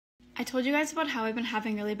I told you guys about how I've been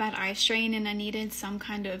having really bad eye strain and I needed some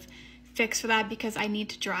kind of fix for that because I need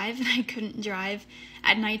to drive and I couldn't drive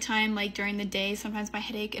at nighttime. Like during the day, sometimes my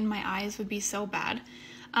headache and my eyes would be so bad.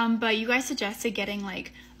 But you guys suggested getting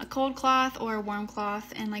like a cold cloth or a warm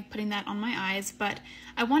cloth and like putting that on my eyes. But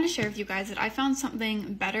I want to share with you guys that I found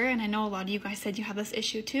something better, and I know a lot of you guys said you have this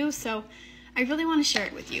issue too, so I really want to share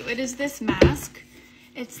it with you. It is this mask.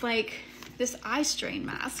 It's like this eye strain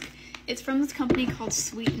mask. It's from this company called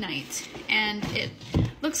SweetNight, and it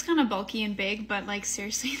looks kind of bulky and big, but like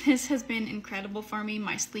seriously, this has been incredible for me.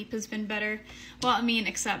 My sleep has been better. Well, I mean,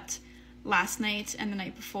 except last night and the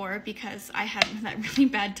night before because I had that really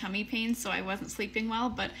bad tummy pain, so I wasn't sleeping well,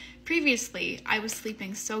 but previously I was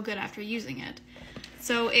sleeping so good after using it.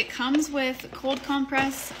 So it comes with cold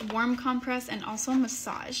compress, warm compress, and also a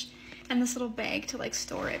massage, and this little bag to like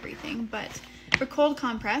store everything. But for cold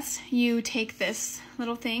compress, you take this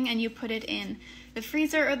little thing and you put it in the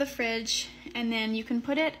freezer or the fridge, and then you can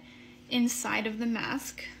put it inside of the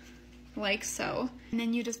mask like so, and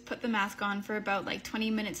then you just put the mask on for about like 20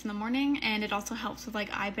 minutes in the morning, and it also helps with like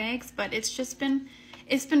eye bags. But it's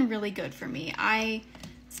been really good for me. I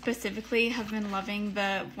specifically have been loving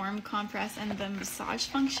the warm compress and the massage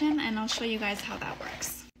function, and I'll show you guys how that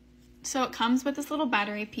works. So it comes with this little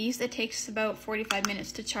battery piece. It takes about 45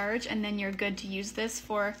 minutes to charge, and then you're good to use this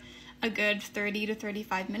for a good 30 to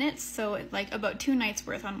 35 minutes, so like about 2 nights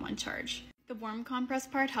worth on one charge. The warm compress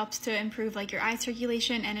part helps to improve like your eye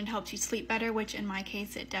circulation, and it helps you sleep better, which in my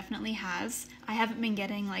case it definitely has. I haven't been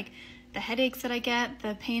getting like the headaches that I get,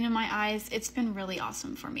 the pain in my eyes. It's been really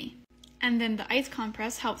awesome for me. And then the ice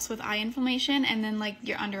compress helps with eye inflammation and then like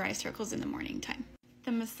your under eye circles in the morning time.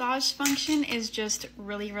 The massage function is just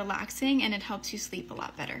really relaxing, and it helps you sleep a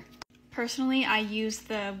lot better. Personally, I use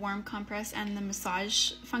the warm compress and the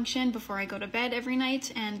massage function before I go to bed every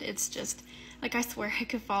night, and it's just, like, I swear I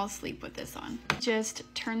could fall asleep with this on. Just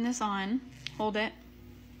turn this on, hold it.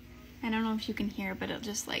 I don't know if you can hear, but it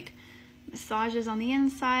just like massages on the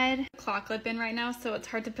inside. Claw clip in right now, so it's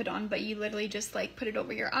hard to put on, but you literally just like put it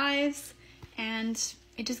over your eyes, and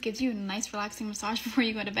it just gives you a nice relaxing massage before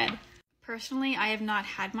you go to bed. Personally, I have not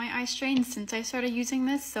had my eye strain since I started using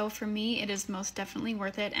this, so for me, it is most definitely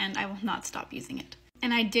worth it, and I will not stop using it.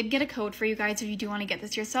 And I did get a code for you guys if you do want to get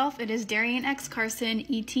this yourself. It is Darian X Carson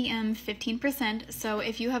ETM 15%, so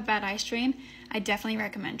if you have bad eye strain, I definitely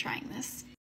recommend trying this.